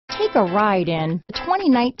Take a ride in the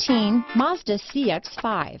 2019 Mazda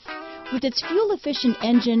CX-5. With its fuel-efficient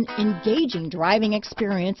engine, engaging driving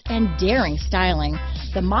experience, and daring styling,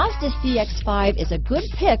 the Mazda CX-5 is a good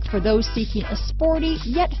pick for those seeking a sporty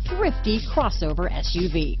yet thrifty crossover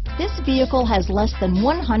SUV. This vehicle has less than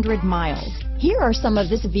 100 miles. Here are some of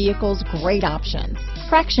this vehicle's great options: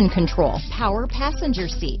 traction control, power passenger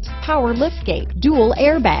seat, power liftgate, dual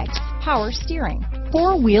airbags, power steering,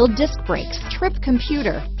 four-wheel disc brakes, trip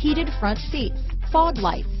computer, heated front seats, fog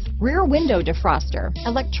lights, rear window defroster,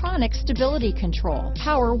 electronic stability control,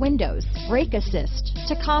 power windows, brake assist,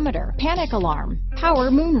 tachometer, panic alarm,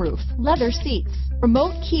 power moonroof, leather seats,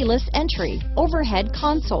 remote keyless entry, overhead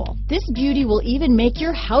console. This beauty will even make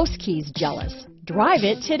your house keys jealous. Drive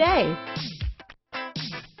it today.